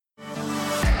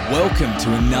Welcome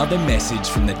to another message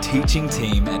from the teaching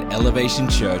team at Elevation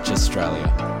Church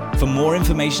Australia. For more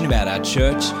information about our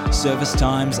church, service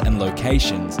times and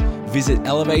locations, visit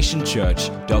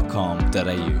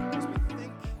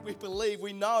elevationchurch.com.au.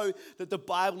 We know that the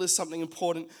Bible is something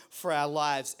important for our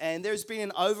lives. And there's been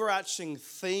an overarching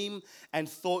theme and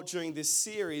thought during this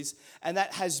series, and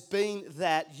that has been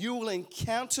that you will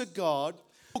encounter God.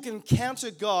 You can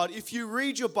encounter God if you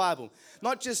read your Bible,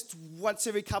 not just once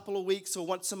every couple of weeks or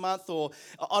once a month or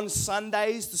on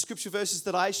Sundays, the scripture verses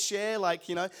that I share,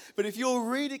 but if you'll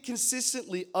read it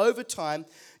consistently over time,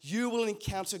 you will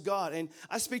encounter God. And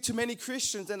I speak to many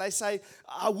Christians and they say,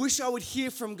 I wish I would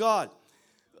hear from God.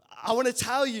 I want to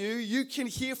tell you, you can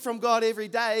hear from God every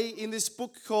day in this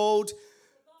book called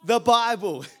the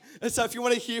Bible. And so if you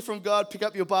want to hear from God, pick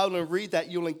up your Bible and read that.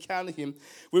 You'll encounter Him.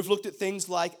 We've looked at things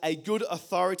like a good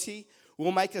authority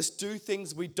will make us do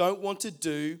things we don't want to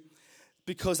do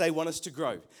because they want us to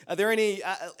grow. Are there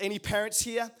any parents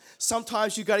here?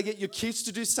 Sometimes you got to get your kids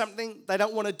to do something they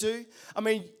don't want to do. I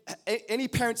mean, any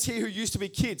parents here who used to be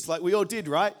kids, like we all did,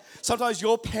 right? Sometimes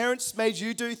your parents made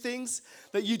you do things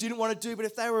that you didn't want to do, but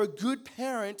if they were a good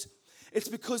parent, it's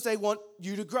because they want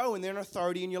you to grow and they're an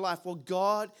authority in your life. Well,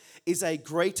 God is a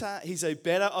greater, He's a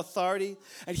better authority,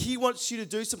 and He wants you to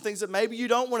do some things that maybe you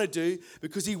don't want to do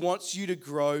because He wants you to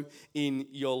grow in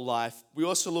your life. We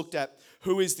also looked at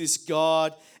who is this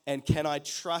God and can I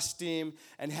trust Him,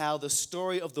 and how the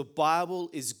story of the Bible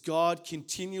is God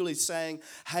continually saying,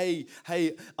 hey,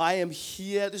 I am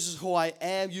here. This is who I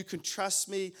am. You can trust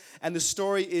me. And the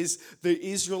story is the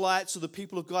Israelites or the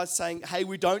people of God saying, hey,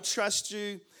 we don't trust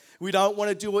you. We don't want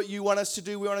to do what you want us to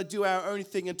do. We want to do our own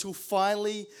thing until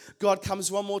finally God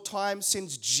comes one more time,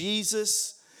 sends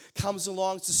Jesus, comes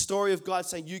along. It's the story of God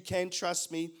saying, you can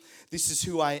trust me. This is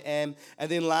who I am.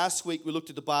 And then last week we looked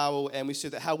at the Bible and we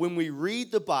said that how when we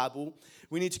read the Bible,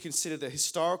 we need to consider the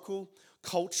historical,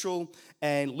 cultural,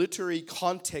 and literary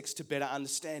context to better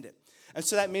understand it. And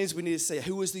so that means we need to say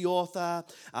who was the author,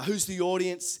 who's the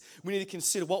audience. We need to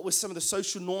consider what were some of the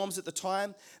social norms at the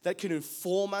time that can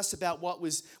inform us about what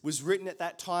was written at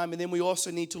that time. And then we also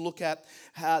need to look at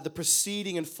the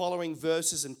preceding and following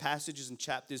verses and passages and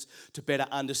chapters to better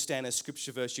understand a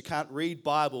scripture verse. You can't read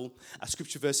a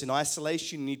scripture verse in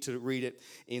isolation. You need to read it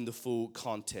in the full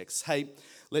context. Hey,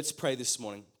 let's pray this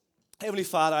morning. Heavenly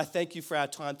Father, I thank you for our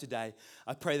time today.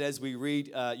 I pray that as we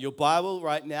read your Bible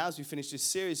right now, as we finish this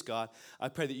series, God, I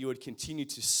pray that you would continue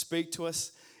to speak to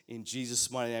us in Jesus'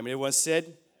 mighty name. And everyone said,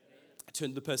 Amen. Turn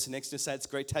to the person next to you and say, it's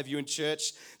great to have you in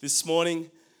church this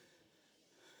morning.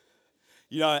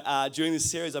 During this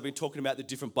series, I've been talking about the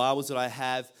different Bibles that I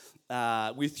have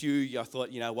with you. I thought,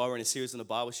 while we're in a series on the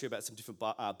Bible, share about some different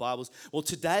Bibles. Well,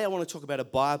 today I want to talk about a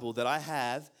Bible that I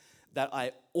have that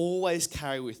I always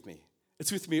carry with me.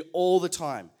 It's with me all the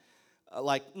time,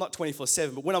 not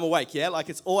 24/7, but when I'm awake,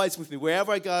 it's always with me.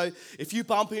 Wherever I go, if you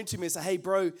bump into me and say, hey,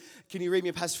 bro, can you read me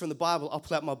a passage from the Bible? I'll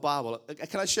pull out my Bible.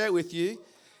 Can I share it with you?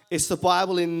 It's the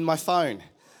Bible in my phone,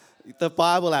 the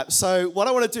Bible app. So what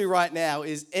I want to do right now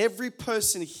is every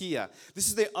person here, this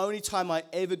is the only time I'm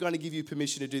ever going to give you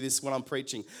permission to do this when I'm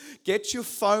preaching. Get your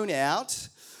phone out.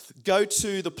 Go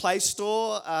to the Play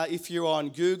Store. If you're on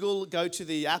Google, go to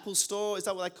the Apple Store. Is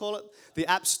that what they call it? The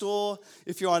App Store.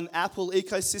 If you're on Apple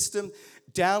ecosystem,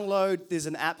 download. There's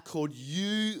an app called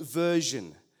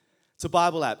YouVersion. It's a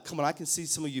Bible app. Come on, I can see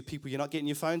some of you people. You're not getting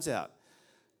your phones out.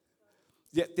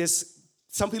 Yeah,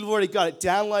 some people have already got it.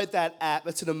 Download that app.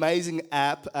 It's an amazing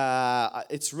app.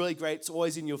 It's really great. It's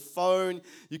always in your phone.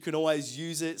 You can always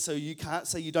use it. So you can't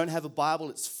say you don't have a Bible.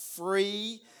 It's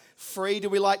free. Free. Do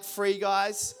we like free,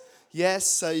 guys? Yes,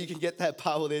 so you can get that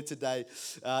Bible there today.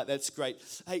 That's great.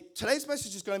 Hey, today's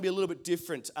message is going to be a little bit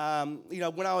different.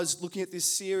 When I was looking at this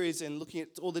series and looking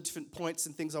at all the different points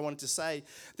and things I wanted to say,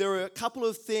 there were a couple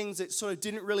of things that sort of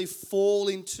didn't really fall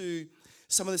into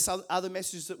some of the other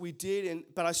messages that we did,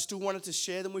 but I still wanted to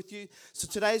share them with you. So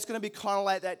today is going to be kind of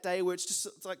like that day where it's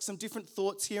just like some different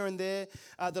thoughts here and there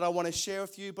that I want to share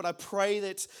with you, but I pray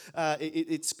that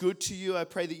it's good to you. I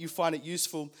pray that you find it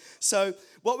useful. So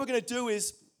what we're going to do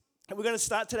is we're going to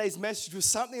start today's message with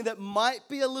something that might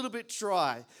be a little bit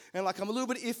dry. And I'm a little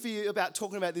bit iffy about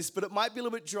talking about this, but it might be a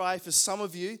little bit dry for some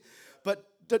of you. But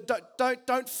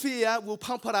don't fear. We'll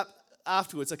pump it up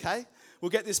afterwards, okay? We'll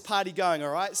get this party going,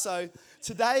 all right? So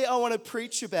today I want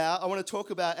to talk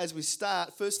about, as we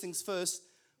start, first things first,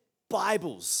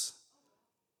 Bibles.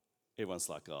 Everyone's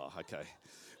like, oh, okay.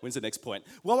 When's the next point?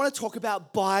 Well, I want to talk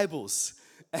about Bibles.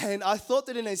 And I thought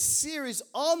that in a series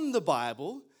on the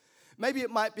Bible, maybe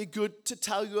it might be good to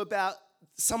tell you about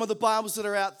some of the Bibles that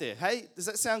are out there. Hey, does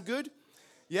that sound good?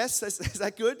 Yes, is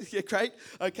that good? Yeah, great.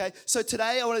 Okay, so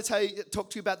today I want to talk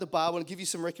to you about the Bible and give you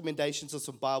some recommendations on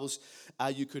some Bibles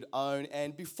you could own.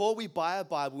 And before we buy a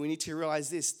Bible, we need to realize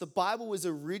this. The Bible was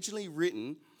originally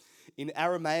written in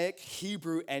Aramaic,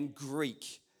 Hebrew, and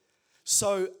Greek.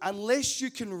 So unless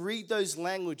you can read those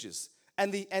languages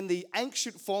and the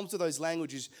ancient forms of those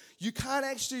languages, you can't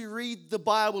actually read the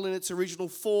Bible in its original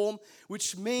form,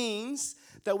 which means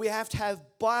that we have to have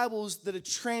Bibles that are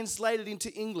translated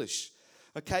into English.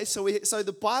 Okay, so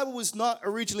the Bible was not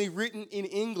originally written in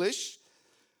English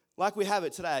like we have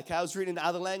it today. Okay, it was written in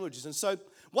other languages. And so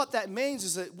what that means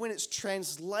is that when it's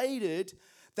translated,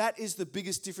 that is the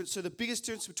biggest difference. So the biggest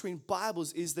difference between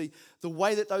Bibles is the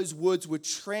way that those words were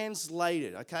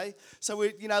translated, okay? So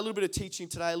we're, a little bit of teaching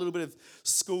today, a little bit of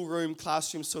schoolroom,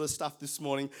 classroom sort of stuff this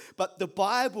morning. But the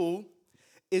Bible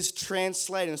is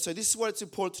translated. And so this is what it's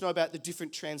important to know about the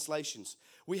different translations.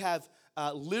 We have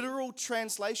literal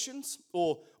translations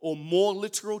or more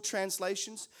literal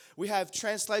translations. We have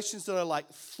translations that are like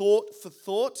thought for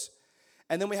thought.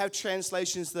 And then we have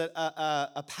translations that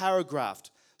are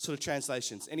paragraphed sort of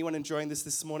translations. Anyone enjoying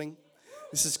this morning?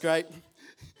 This is great.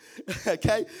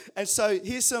 Okay, and so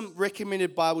here's some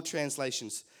recommended Bible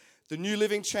translations. The New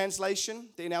Living Translation,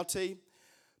 the NLT,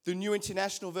 the New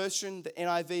International Version, the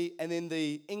NIV, and then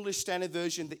the English Standard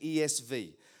Version, the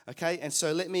ESV. Okay, and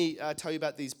so let me tell you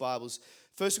about these Bibles.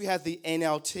 First, we have the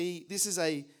NLT. This is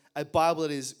a Bible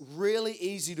that is really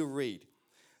easy to read.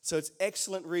 So it's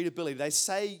excellent readability. They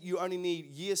say you only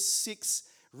need year 6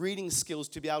 reading skills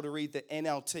to be able to read the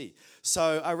NLT.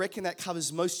 So I reckon that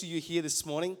covers most of you here this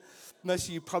morning. Most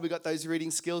of you probably got those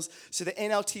reading skills. So the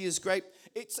NLT is great.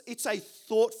 It's a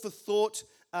thought-for-thought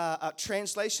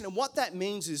translation. And what that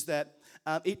means is that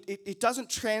it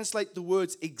doesn't translate the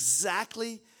words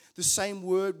exactly the same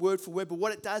word for word, but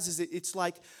what it does is it's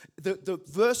like the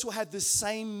verse will have the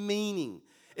same meaning.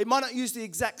 It might not use the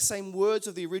exact same words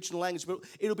of the original language, but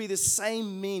it'll be the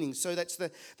same meaning. So that's the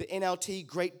NLT,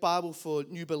 great Bible for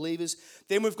new believers.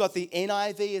 Then we've got the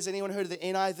NIV. Has anyone heard of the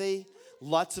NIV?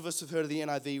 Lots of us have heard of the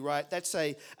NIV, right?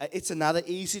 It's another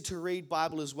easy to read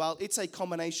Bible as well. It's a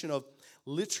combination of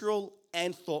literal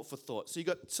and thought for thought. So you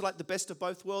got like the best of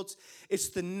both worlds. It's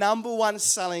the number one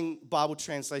selling Bible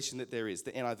translation that there is,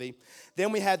 the NIV.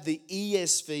 Then we have the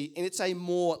ESV, and it's a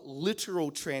more literal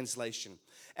translation.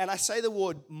 And I say the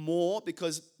word more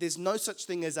because there's no such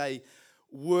thing as a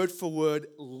word for word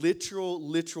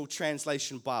literal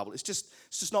translation Bible. It's just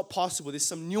not possible. There's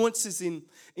some nuances in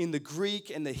the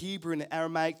Greek and the Hebrew and the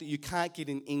Aramaic that you can't get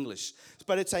in English.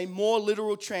 But it's a more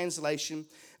literal translation.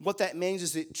 What that means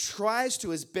is it tries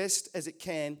to, as best as it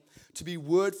can, to be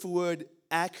word for word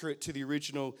accurate to the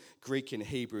original Greek and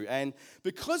Hebrew. And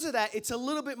because of that, it's a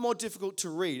little bit more difficult to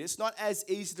read. It's not as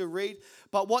easy to read,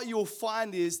 but what you'll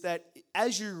find is that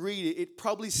as you read it, it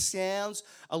probably sounds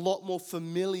a lot more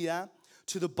familiar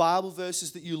to the Bible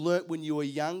verses that you learnt when you were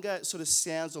younger. It sort of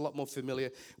sounds a lot more familiar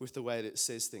with the way that it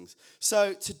says things.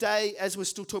 So today, as we're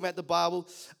still talking about the Bible,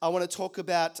 I want to talk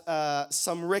about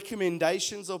some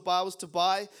recommendations of Bibles to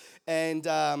buy. And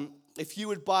if you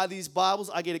would buy these Bibles,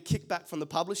 I get a kickback from the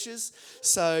publishers.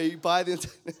 So you buy them.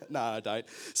 No, I don't.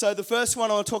 So the first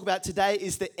one I want to talk about today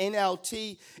is the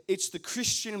NLT. It's the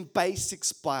Christian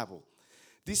Basics Bible.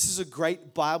 This is a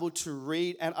great Bible to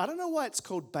read, and I don't know why it's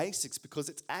called Basics, because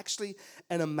it's actually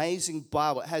an amazing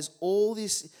Bible. It has all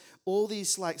these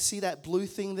like, see that blue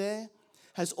thing there?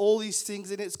 Has all these things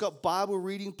in it. It's got Bible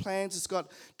reading plans. It's got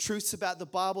truths about the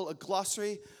Bible, a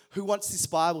glossary. Who wants this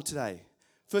Bible today?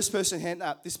 First person, hand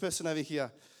up. This person over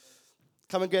here.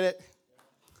 Come and get it.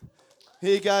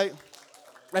 Here you go.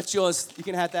 That's yours. You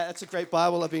can have that. That's a great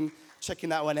Bible. I've been checking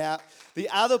that one out. The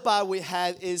other Bible we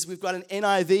have is we've got an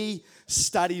NIV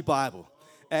study Bible.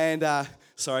 And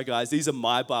sorry, guys, these are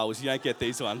my Bibles. You don't get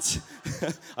these ones.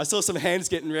 I saw some hands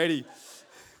getting ready.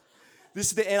 This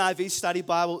is the NIV study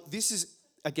Bible. This is,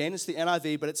 again, it's the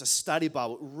NIV, but it's a study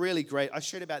Bible. Really great. I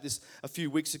shared about this a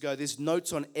few weeks ago. There's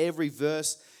notes on every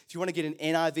verse. If you want to get an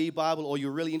NIV Bible or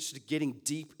you're really interested in getting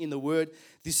deep in the Word,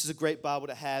 this is a great Bible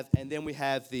to have. And then we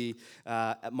have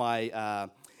my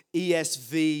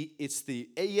ESV. It's the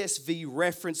ESV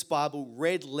Reference Bible,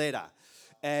 red letter.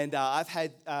 And I've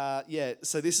had,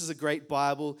 so this is a great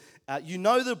Bible. You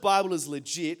know the Bible is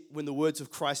legit when the words of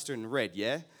Christ are in red,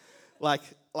 yeah?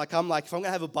 Like I'm like, if I'm going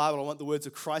to have a Bible, I want the words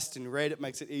of Christ in red. It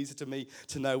makes it easier to me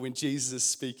to know when Jesus is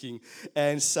speaking.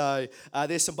 And so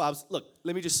there's some Bibles. Look,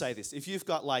 let me just say this. If you've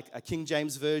got like a King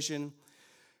James Version,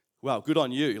 Well, good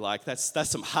on you. Like,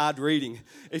 that's some hard reading.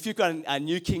 If you've got a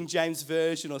New King James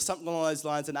Version or something along those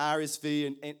lines, an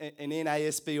RSV, an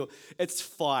NASB, it's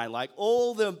fine. Like,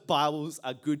 all the Bibles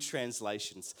are good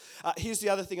translations. Here's the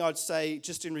other thing I'd say,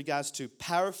 just in regards to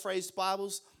paraphrased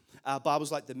Bibles.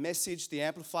 Bibles like the Message, the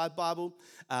Amplified Bible.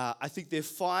 I think they're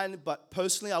fine, but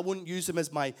personally, I wouldn't use them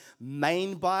as my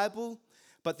main Bible.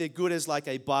 But they're good as like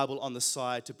a Bible on the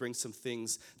side to bring some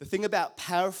things. The thing about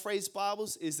paraphrased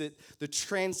Bibles is that the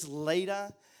translator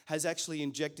has actually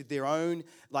injected their own,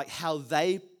 like how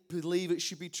they believe it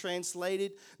should be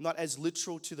translated, not as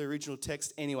literal to the original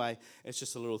text. Anyway, it's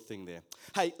just a little thing there.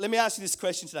 Hey, let me ask you this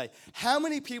question today. How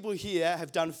many people here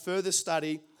have done further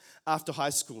study after high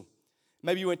school?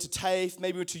 Maybe you went to TAFE,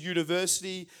 maybe you went to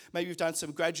university, maybe you've done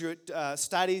some graduate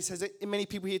studies. Has there many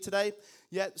people here today?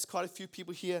 Yeah, there's quite a few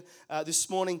people here this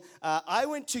morning. I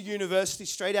went to university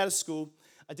straight out of school.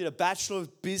 I did a Bachelor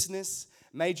of Business,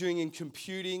 majoring in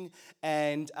computing,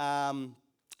 and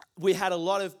we had a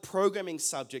lot of programming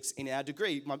subjects in our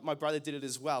degree. My brother did it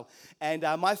as well. And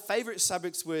my favorite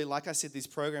subjects were, like I said, these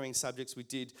programming subjects. We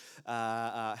did,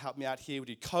 help me out here, we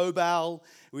did COBOL,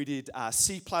 we did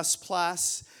C++,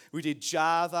 we did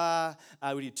Java,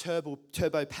 we did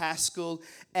Turbo Pascal.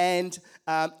 And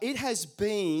it has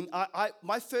been,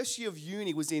 my first year of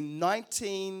uni was in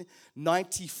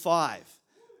 1995.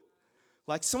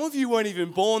 Like, some of you weren't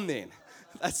even born then.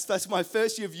 That's my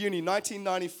first year of uni,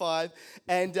 1995.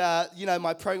 And,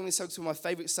 my programming subjects were my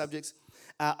favorite subjects.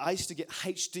 I used to get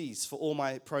HDs for all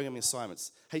my programming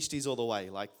assignments. HDs all the way.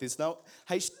 Like, there's no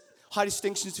high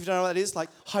distinctions, if you don't know what that is. Like,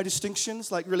 high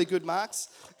distinctions, like really good marks.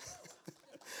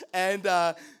 And,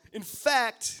 in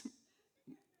fact,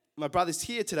 my brother's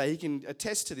here today. He can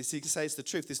attest to this. He can say it's the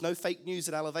truth. There's no fake news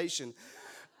at Elevation.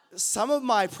 Some of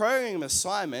my programming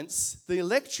assignments, the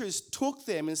lecturers took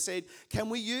them and said, can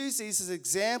we use these as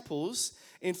examples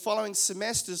in following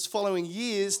semesters, following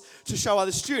years to show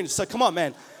other students? So come on,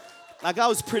 man. Like, I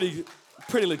was pretty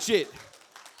legit.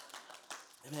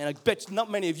 Man, I bet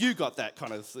not many of you got that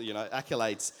kind of,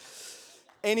 accolades.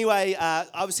 Anyway,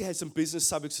 obviously had some business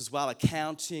subjects as well,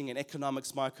 accounting and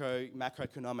economics,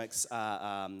 macroeconomics,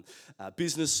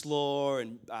 business law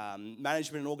and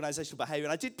management and organizational behavior.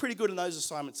 And I did pretty good in those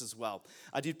assignments as well.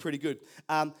 I did pretty good.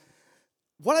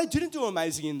 What I didn't do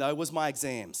amazing in, though, was my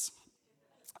exams.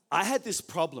 I had this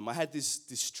problem. I had this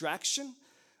distraction.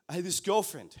 I had this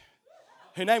girlfriend.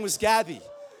 Her name was Gabby.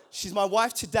 She's my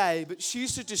wife today, but she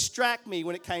used to distract me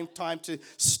when it came time to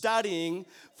studying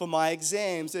for my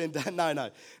exams. And no.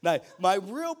 My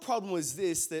real problem was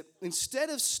this, that instead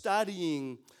of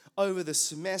studying over the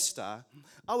semester,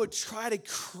 I would try to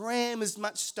cram as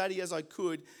much study as I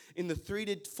could in the 3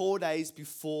 to 4 days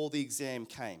before the exam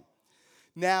came.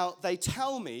 Now, they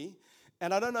tell me,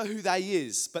 and I don't know who they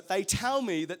is, but they tell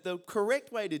me that the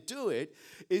correct way to do it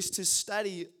is to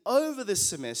study over the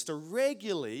semester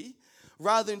regularly,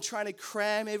 rather than trying to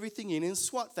cram everything in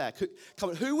SWOT-VAC.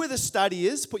 Come on, who were the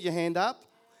studiers? Put your hand up.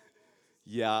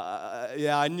 Yeah,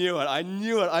 I knew it. I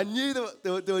knew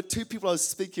there were two people I was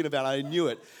speaking about. I knew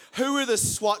it. Who were the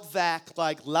SWOT-VAC,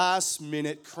 like last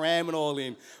minute, cram it all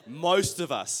in? Most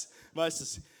of us.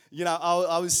 There's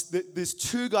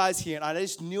two guys here, and I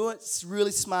just knew it.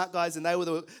 Really smart guys, and they were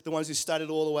the ones who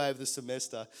studied all the way over the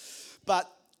semester. But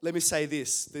let me say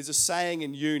this. There's a saying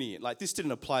in uni, like this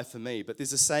didn't apply for me, but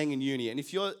there's a saying in uni. And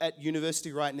if you're at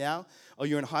university right now or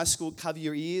you're in high school, cover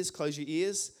your ears, close your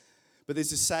ears. But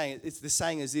there's a saying, the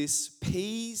saying is this: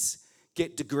 P's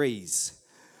get degrees.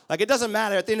 Like, it doesn't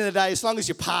matter at the end of the day, as long as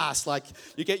you pass, like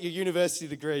you get your university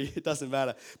degree, it doesn't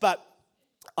matter. But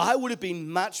I would have been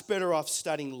much better off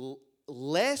studying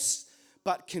less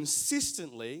but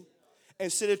consistently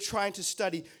instead of trying to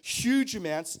study huge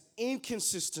amounts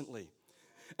inconsistently.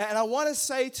 And I want to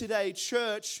say today,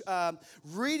 church,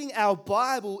 reading our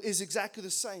Bible is exactly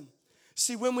the same.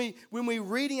 See, when we're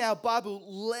reading our Bible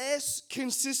less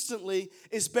consistently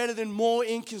is better than more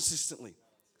inconsistently.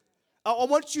 I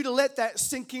want you to let that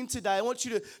sink in today. I want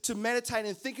you to meditate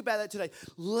and think about that today.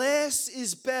 Less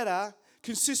is better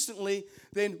consistently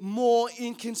than more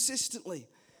inconsistently.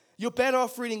 You're better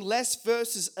off reading less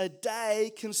verses a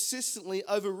day consistently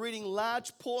over reading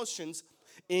large portions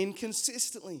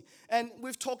inconsistently. And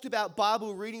we've talked about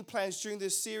Bible reading plans during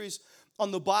this series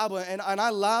on the Bible, and I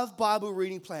love Bible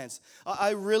reading plans.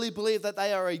 I really believe that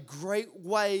they are a great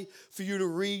way for you to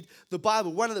read the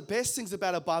Bible. One of the best things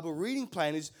about a Bible reading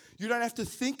plan is you don't have to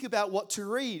think about what to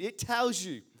read. It tells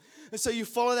you. And so you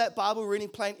follow that Bible reading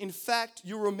plan. In fact,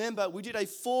 you'll remember we did a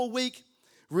 4-week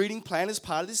reading plan as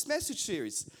part of this message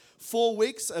series. 4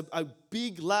 weeks, a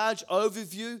big, large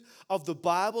overview of the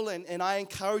Bible, and I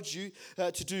encourage you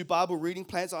to do Bible reading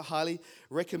plans. I highly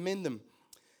recommend them.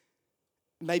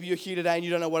 Maybe you're here today and you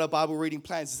don't know what a Bible reading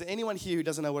plan is. Is there anyone here who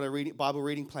doesn't know what a Bible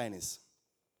reading plan is?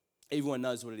 Everyone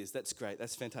knows what it is. That's great.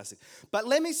 That's fantastic. But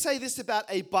let me say this about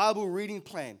a Bible reading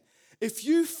plan. If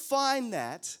you find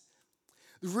that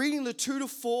reading the 2 to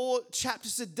 4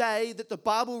 chapters a day that the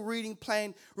Bible reading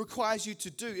plan requires you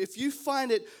to do, if you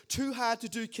find it too hard to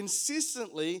do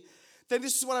consistently, then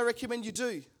this is what I recommend you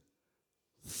do.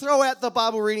 Throw out the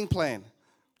Bible reading plan.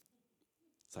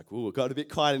 It's like, ooh, it got a bit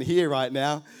quiet in here right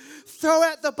now. Throw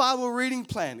out the Bible reading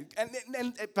plan.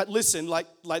 But listen, like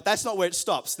that's not where it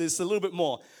stops. There's a little bit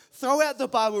more. Throw out the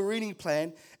Bible reading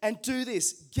plan and do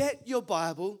this. Get your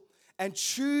Bible and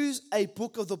choose a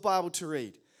book of the Bible to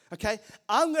read. Okay?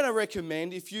 I'm going to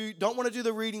recommend, if you don't want to do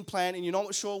the reading plan and you're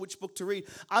not sure which book to read,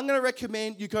 I'm going to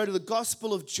recommend you go to the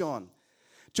Gospel of John.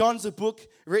 John's a book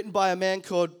written by a man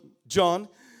called John.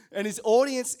 And his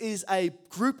audience is a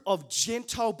group of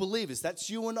Gentile believers. That's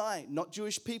you and I, not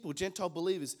Jewish people, Gentile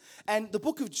believers. And the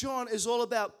book of John is all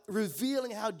about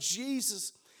revealing how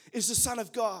Jesus is the Son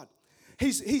of God.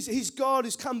 He's God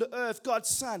who's come to earth, God's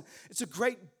Son. It's a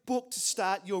great book to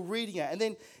start your reading at. And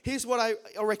then here's what I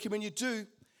recommend you do.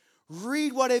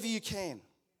 Read whatever you can.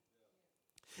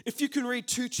 If you can read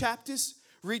 2 chapters,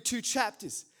 read 2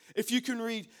 chapters. If you can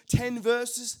read 10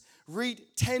 verses, read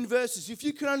 10 verses. If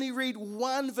you can only read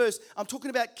 1 verse, I'm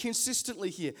talking about consistently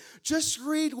here. Just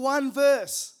read 1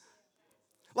 verse.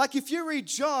 Like if you read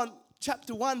John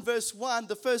chapter 1, verse 1,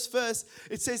 the first verse,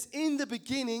 it says, in the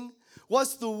beginning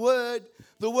was the Word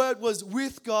was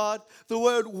with God, the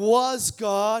Word was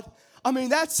God. I mean,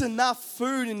 that's enough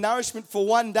food and nourishment for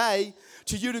one day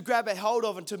to you to grab a hold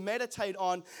of and to meditate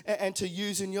on and to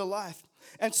use in your life.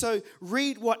 And so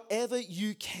read whatever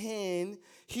you can.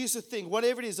 Here's the thing,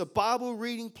 whatever it is, a Bible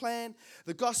reading plan,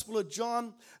 the Gospel of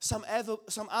John, some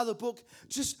other book,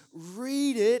 just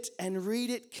read it and read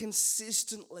it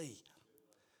consistently.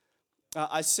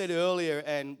 I said earlier,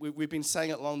 and we've been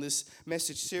saying it along this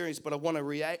message series, but I want to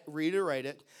reiterate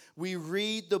it. We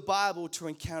read the Bible to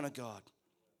encounter God.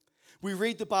 We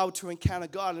read the Bible to encounter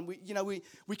God, and we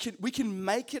can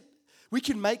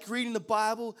make reading the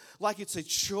Bible like it's a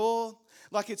chore,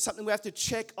 like it's something we have to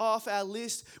check off our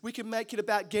list. We can make it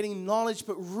about getting knowledge,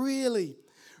 but really,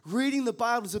 reading the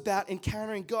Bible is about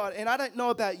encountering God. And I don't know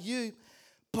about you,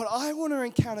 but I want to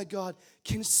encounter God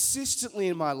consistently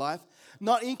in my life,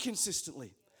 not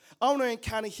inconsistently. I want to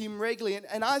encounter Him regularly.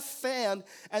 And I've found,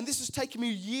 and this has taken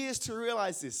me years to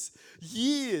realize this,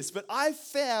 but I've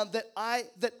found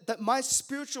that my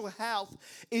spiritual health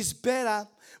is better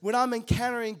when I'm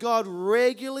encountering God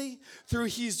regularly through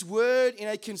His Word in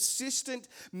a consistent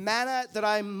manner, that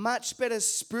I'm much better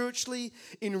spiritually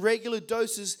in regular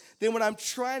doses than when I'm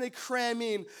trying to cram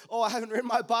in, I haven't read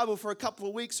my Bible for a couple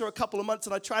of weeks or a couple of months,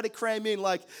 and I try to cram in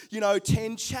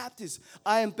 10 chapters.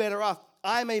 I am better off.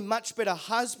 I'm a much better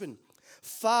husband,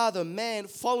 father, man,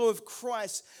 follower of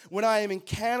Christ when I am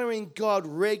encountering God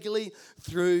regularly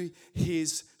through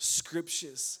His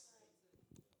Scriptures.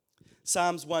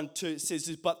 Psalms 1:2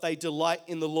 says, but they delight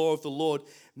in the law of the Lord,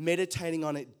 meditating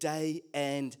on it day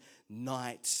and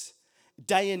night.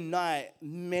 Day and night,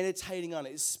 meditating on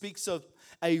it. It speaks of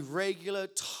a regular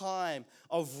time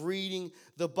of reading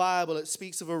the Bible. It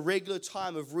speaks of a regular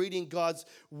time of reading God's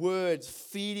words,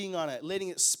 feeding on it, letting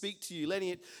it speak to you, letting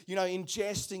it,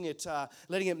 ingesting it,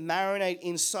 letting it marinate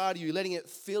inside of you, letting it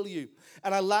fill you.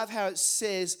 And I love how it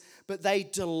says, but they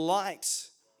delight.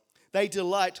 They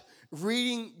delight.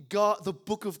 Reading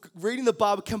the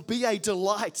Bible can be a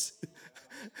delight.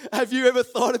 Have you ever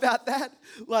thought about that?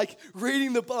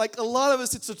 Reading a lot of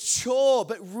us, it's a chore,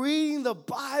 but reading the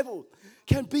Bible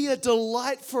can be a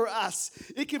delight for us.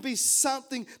 It can be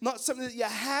something, not something that you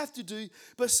have to do,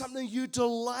 but something you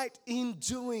delight in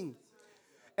doing.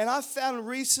 And I've found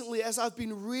recently, as I've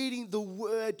been reading the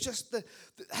Word, just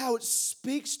how it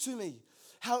speaks to me,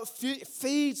 how it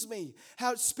feeds me,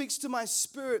 how it speaks to my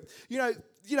spirit.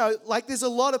 There's a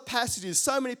lot of passages,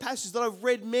 so many passages that I've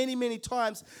read many, many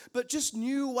times, but just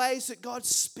new ways that God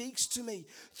speaks to me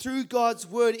through God's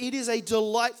Word. It is a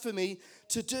delight for me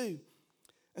to do.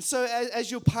 And so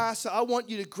as your pastor, I want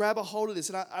you to grab a hold of this,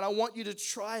 and I want you to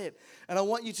try it, and I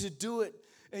want you to do it.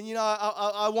 And,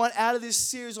 I want out of this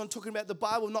series on talking about the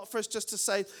Bible, not for us just to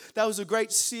say, that was a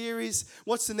great series.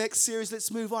 What's the next series?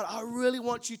 Let's move on. I really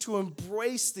want you to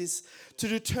embrace this, to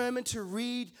determine to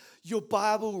read your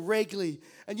Bible regularly.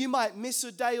 And you might miss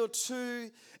a day or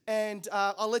two, and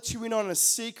I'll let you in on a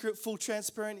secret, full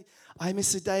transparency. I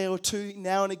miss a day or two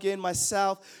now and again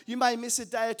myself. You may miss a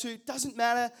day or two. Doesn't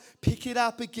matter. Pick it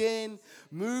up again.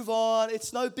 Move on.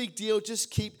 It's no big deal.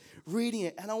 Just keep reading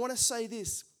it. And I want to say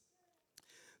this.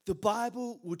 The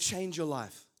Bible will change your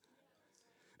life.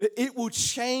 It will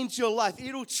change your life.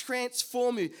 It will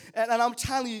transform you. And I'm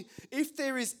telling you, if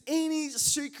there is any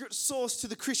secret sauce to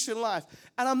the Christian life,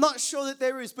 and I'm not sure that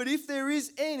there is, but if there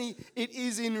is any, it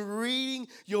is in reading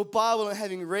your Bible and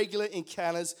having regular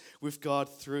encounters with God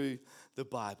through the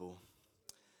Bible.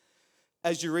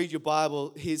 As you read your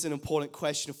Bible, here's an important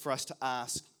question for us to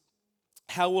ask.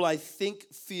 How will I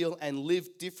think, feel, and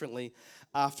live differently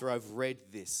after I've read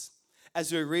this?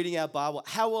 As we're reading our Bible,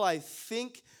 how will I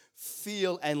think,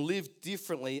 feel, and live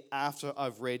differently after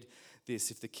I've read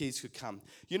this? If the kids could come.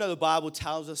 You know, the Bible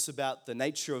tells us about the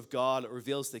nature of God. It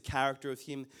reveals the character of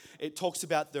Him. It talks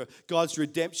about God's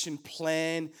redemption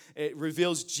plan. It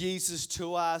reveals Jesus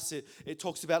to us. It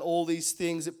talks about all these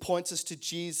things. It points us to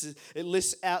Jesus. It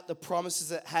lists out the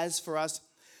promises it has for us.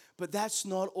 But that's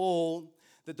not all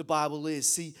that the Bible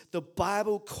is. See, the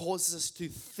Bible causes us to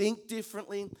think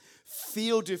differently,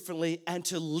 feel differently, and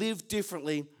to live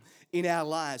differently in our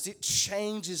lives. It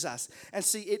changes us. And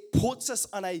see, it puts us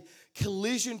on a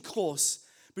collision course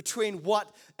between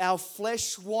what our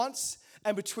flesh wants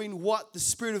and between what the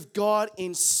Spirit of God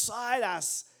inside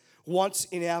us wants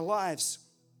in our lives.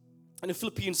 And in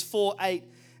Philippians 4:8,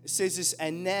 it says this,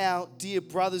 and now, dear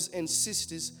brothers and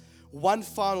sisters, one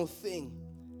final thing.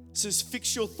 It says,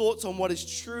 fix your thoughts on what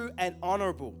is true and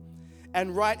honorable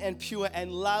and right and pure and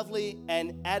lovely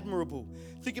and admirable.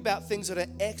 Think about things that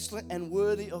are excellent and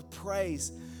worthy of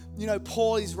praise. You know,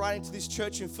 Paul is writing to this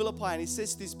church in Philippi and he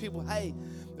says to these people, hey,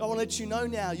 I want to let you know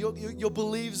now, you're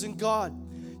believers in God.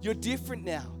 You're different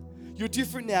now. You're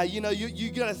different now. You know,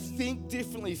 you got to think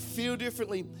differently, feel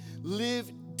differently, live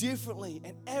differently.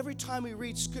 And every time we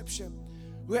read Scripture,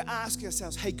 we're asking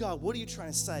ourselves, hey, God, what are you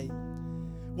trying to say?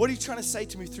 What are you trying to say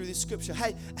to me through this Scripture?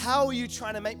 Hey, how are you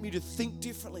trying to make me to think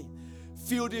differently,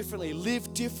 feel differently,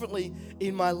 live differently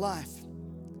in my life?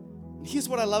 And here's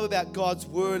what I love about God's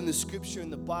Word and the Scripture in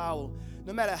the Bible.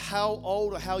 No matter how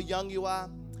old or how young you are,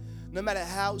 no matter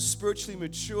how spiritually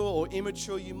mature or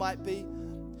immature you might be,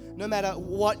 no matter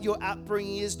what your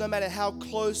upbringing is, no matter how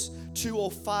close to or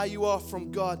far you are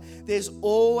from God, there's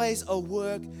always a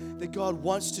work that God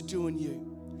wants to do in you.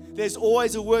 There's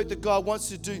always a work that God wants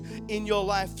to do in your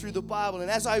life through the Bible.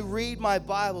 And as I read my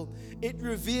Bible, it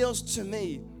reveals to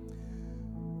me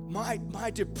my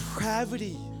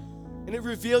depravity. And it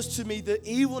reveals to me the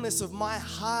evilness of my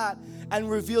heart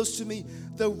and reveals to me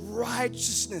the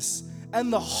righteousness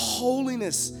and the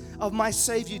holiness of my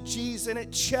Savior Jesus. And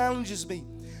it challenges me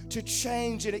to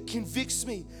change and it convicts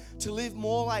me to live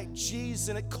more like Jesus,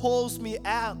 and it calls me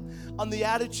out on the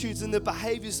attitudes and the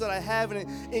behaviors that I have, and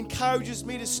it encourages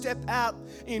me to step out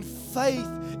in faith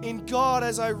in God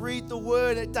as I read the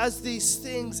Word. It does these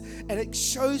things and it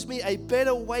shows me a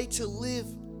better way to live,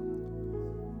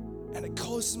 and it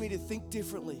causes me to think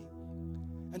differently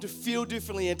and to feel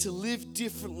differently and to live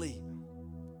differently.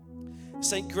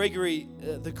 St. Gregory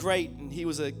the Great, and he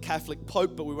was a Catholic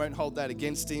pope, but we won't hold that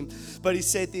against him. But he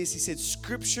said this, he said,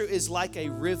 Scripture is like a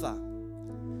river,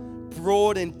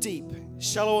 broad and deep,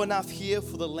 shallow enough here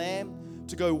for the lamb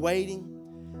to go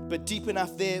wading, but deep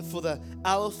enough there for the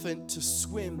elephant to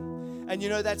swim. And you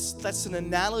know, that's an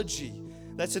analogy.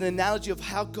 That's an analogy of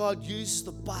how God used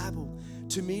the Bible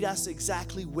to meet us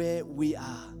exactly where we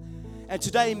are. And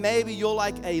today, maybe you're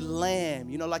like a lamb.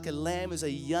 You know, like a lamb is a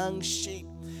young sheep.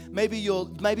 Maybe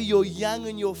you're young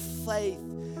in your faith.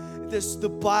 The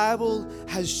Bible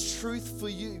has truth for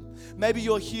you. Maybe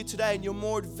you're here today and you're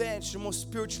more advanced, you're more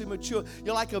spiritually mature.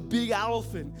 You're like a big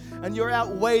elephant and you're out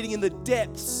wading in the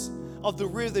depths of the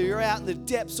river. You're out in the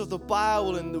depths of the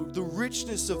Bible and the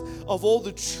richness of all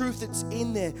the truth that's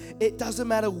in there. It doesn't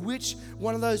matter which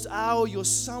one of those are, or you're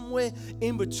somewhere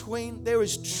in between. There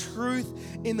is truth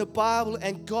in the Bible,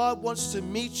 and God wants to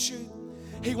meet you.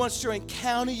 He wants to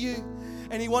encounter you.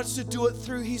 And He wants to do it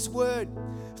through His Word,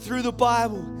 through the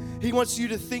Bible. He wants you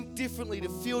to think differently, to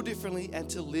feel differently, and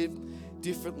to live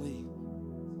differently.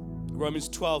 Romans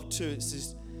 12:2, it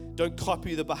says, don't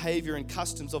copy the behavior and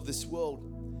customs of this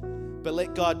world, but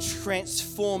let God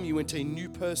transform you into a new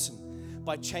person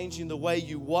by changing the way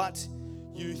you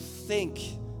think.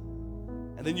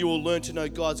 And then you will learn to know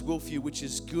God's will for you, which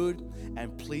is good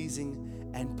and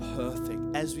pleasing and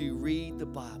perfect. As we read the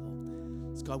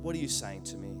Bible, it's, God, what are you saying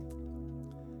to me?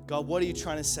 God, what are you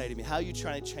trying to say to me? How are you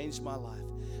trying to change my life?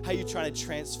 How are you trying to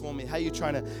transform me? How are you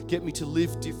trying to get me to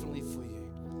live differently for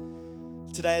you?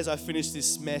 Today, as I finish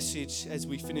this message, as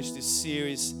we finish this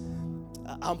series,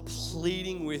 I'm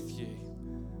pleading with you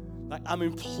Like, I'm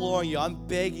imploring you, I'm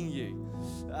begging you,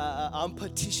 I'm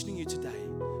petitioning you today.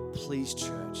 Please,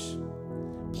 church,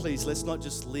 please, let's not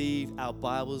just leave our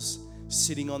Bibles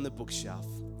sitting on the bookshelf.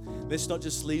 Let's not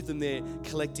just leave them there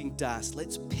collecting dust.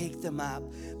 Let's pick them up.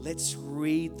 Let's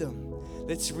read them.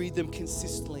 Let's read them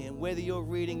consistently. And whether you're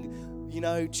reading,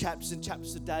 chapters and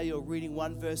chapters a day, or reading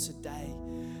one verse a day,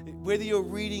 whether you're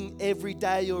reading every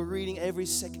day or reading every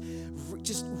second,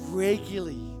 just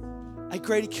regularly, a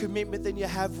greater commitment than you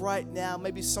have right now.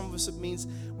 Maybe some of us, it means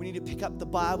we need to pick up the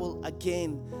Bible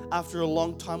again after a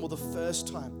long time or the first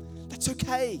time. That's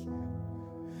okay.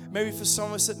 Maybe for some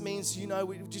of us, it means,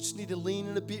 we just need to lean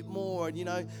in a bit more. And,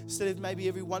 instead of maybe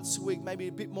every once a week, maybe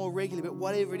a bit more regularly. But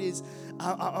whatever it is,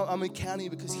 I'm encountering you,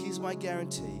 because here's my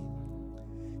guarantee.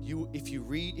 If you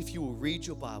will read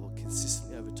your Bible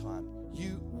consistently over time,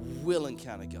 you will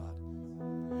encounter God.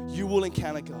 You will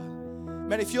encounter God.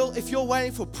 Man, if you're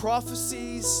waiting for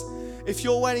prophecies, if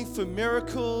you're waiting for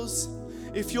miracles,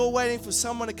 if you're waiting for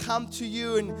someone to come to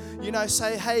you and,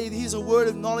 say, hey, here's a word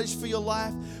of knowledge for your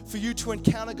life, for you to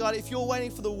encounter God. If you're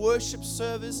waiting for the worship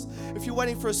service, if you're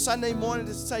waiting for a Sunday morning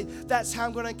to say, that's how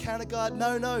I'm going to encounter God.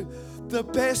 No. The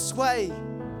best way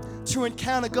to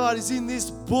encounter God is in this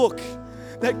book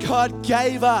that God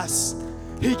gave us.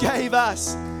 He gave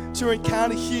us to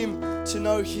encounter Him, to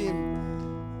know Him.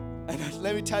 And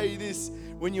let me tell you this,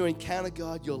 when you encounter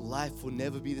God, your life will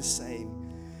never be the same.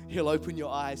 He'll open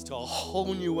your eyes to a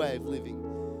whole new way of living.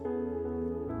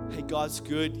 Hey, God's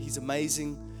good. He's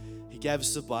amazing. He gave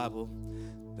us the Bible.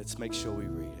 Let's make sure we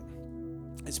read it.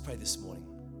 Let's pray this morning.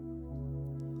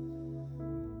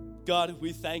 God,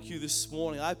 we thank you this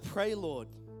morning. I pray, Lord,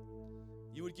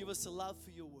 you would give us a love for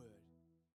your word.